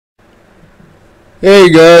Hey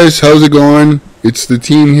guys, how's it going? It's the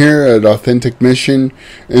team here at Authentic Mission,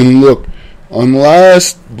 and look, on the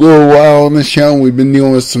last little while on this channel, we've been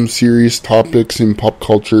dealing with some serious topics in pop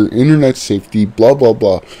culture, internet safety, blah blah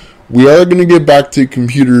blah. We are going to get back to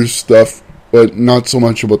computer stuff, but not so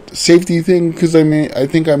much about the safety thing, because I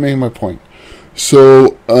think I made my point.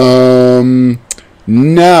 So,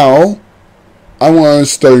 now, I want to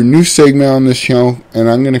start a new segment on this channel, and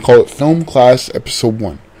I'm going to call it Film Class Episode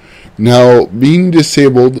 1. Now, being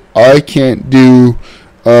disabled, I can't get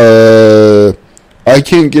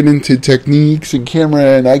into techniques and camera,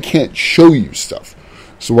 and I can't show you stuff.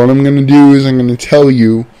 So what I'm going to do is I'm going to tell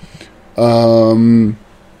you how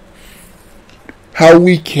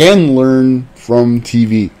we can learn from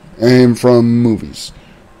TV and from movies.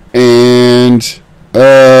 And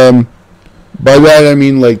by that I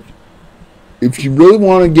mean, like, if you really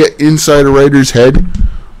want to get inside a writer's head,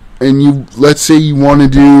 and let's say you want to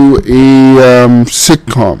do a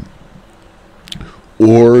sitcom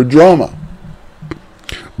or a drama,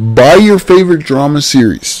 buy your favorite drama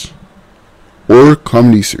series or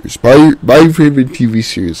comedy series. Buy your favorite TV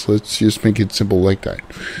series. Let's just make it simple like that.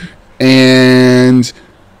 And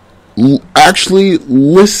actually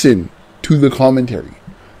listen to the commentary.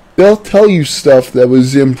 They'll tell you stuff that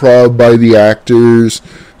was improv by the actors.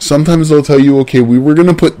 Sometimes they'll tell you, okay, we were going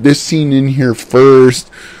to put this scene in here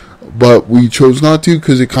first, but we chose not to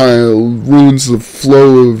because it kind of ruins the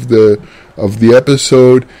flow of the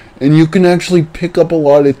episode. And you can actually pick up a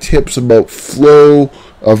lot of tips about flow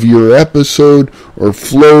of your episode or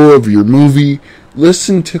flow of your movie.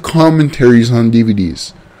 Listen to commentaries on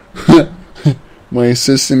DVDs. My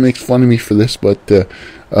assistant makes fun of me for this, but a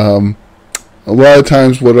lot of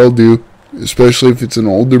times what I'll do, especially if it's an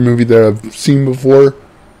older movie that I've seen before,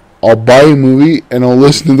 I'll buy a movie and I'll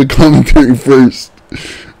listen to the commentary first.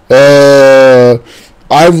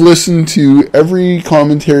 I've listened to every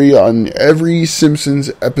commentary on every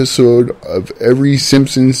Simpsons episode of every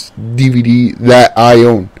Simpsons DVD that I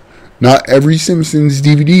own. Not every Simpsons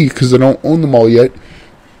DVD, because I don't own them all yet.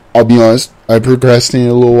 I'll be honest, I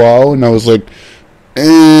procrastinated a little while, and I was like,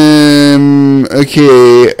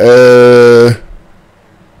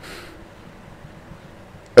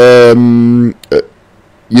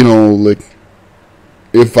 like,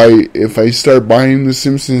 if I start buying the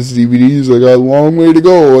Simpsons DVDs, I got a long way to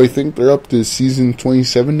go. I think they're up to season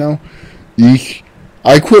 27 now. Eek.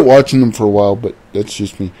 I quit watching them for a while, but that's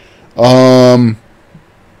just me.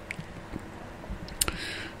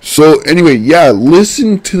 So anyway, yeah,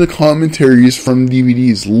 listen to the commentaries from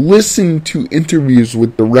DVDs. Listen to interviews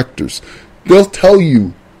with directors. They'll tell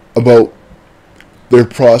you about their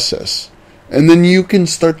process. And then you can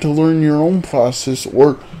start to learn your own process,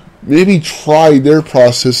 or maybe try their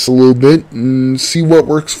process a little bit and see what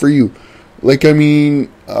works for you. Like, I mean,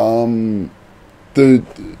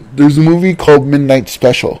 there's a movie called Midnight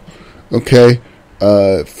Special. Okay?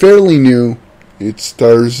 Fairly new. It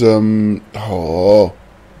stars, what's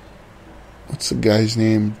the guy's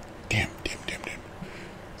name? Damn.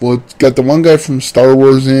 Well, it's got the one guy from Star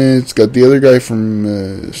Wars in it. It's got the other guy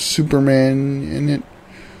from Superman in it.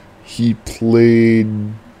 He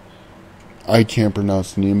played... I can't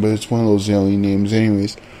pronounce the name, but it's one of those alien names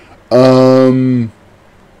anyways.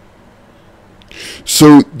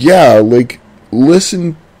 So, yeah, like,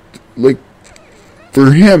 listen, like,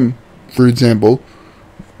 for him, for example,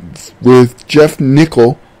 with Jeff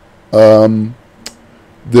Nichol, the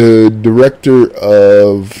director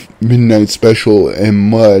of Midnight Special and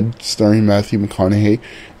Mud, starring Matthew McConaughey,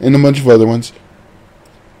 and a bunch of other ones,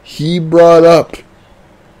 he brought up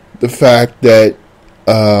the fact that,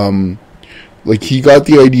 like, he got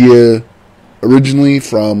the idea originally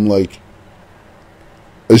from, like,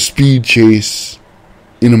 a speed chase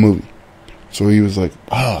in a movie. So he was like,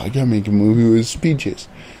 I gotta make a movie with a speed chase.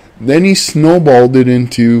 Then he snowballed it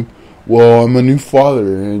into, well, I'm a new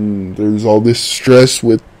father, and there's all this stress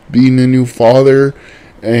with being a new father,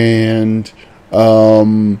 and,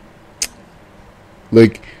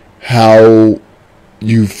 like, how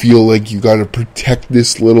you feel like you gotta protect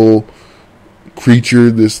this little creature,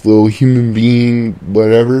 this little human being,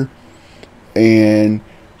 whatever. And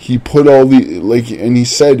he put all the, like, and he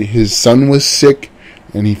said his son was sick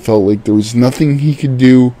and he felt like there was nothing he could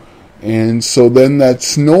do, and so then that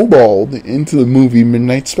snowballed into the movie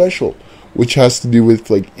Midnight Special, which has to do with,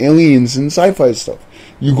 like, aliens and sci-fi stuff.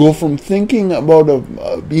 You go from thinking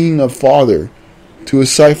about being a father to a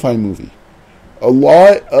sci-fi movie. A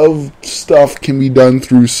lot of stuff can be done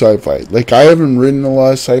through sci-fi. Like, I haven't written a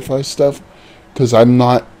lot of sci-fi stuff because I'm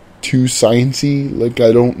not too sciencey. Like,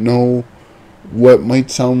 I don't know what might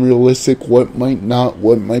sound realistic, what might not,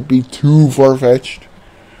 what might be too far-fetched.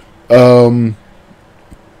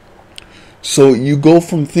 So you go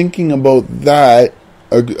from thinking about that,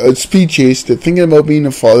 a speed chase, to thinking about being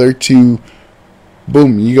a father, to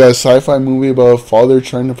boom, you got a sci-fi movie about a father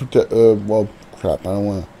trying to protect. Well, crap, I don't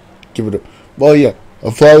want to give it a. Well, yeah,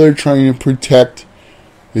 a father trying to protect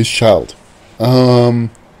his child. I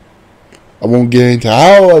won't get into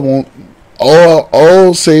how. I won't. All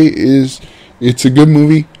I'll say is it's a good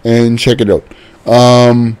movie and check it out.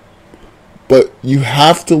 But you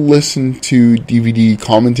have to listen to DVD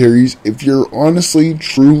commentaries if you're honestly,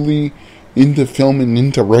 truly into film and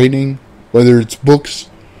into writing, whether it's books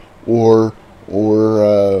or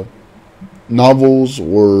novels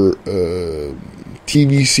or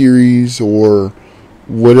TV series or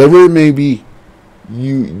whatever it may be.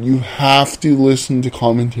 You have to listen to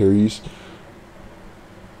commentaries.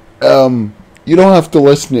 You don't have to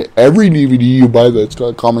listen to every DVD you buy that's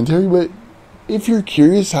got commentary, but if you're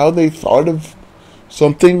curious how they thought of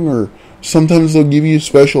something, or sometimes they'll give you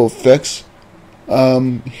special effects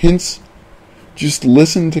hints, just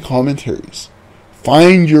listen to commentaries.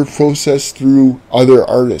 Find your process through other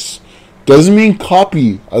artists. Doesn't mean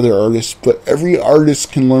copy other artists, but every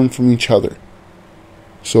artist can learn from each other.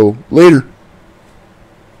 So, later.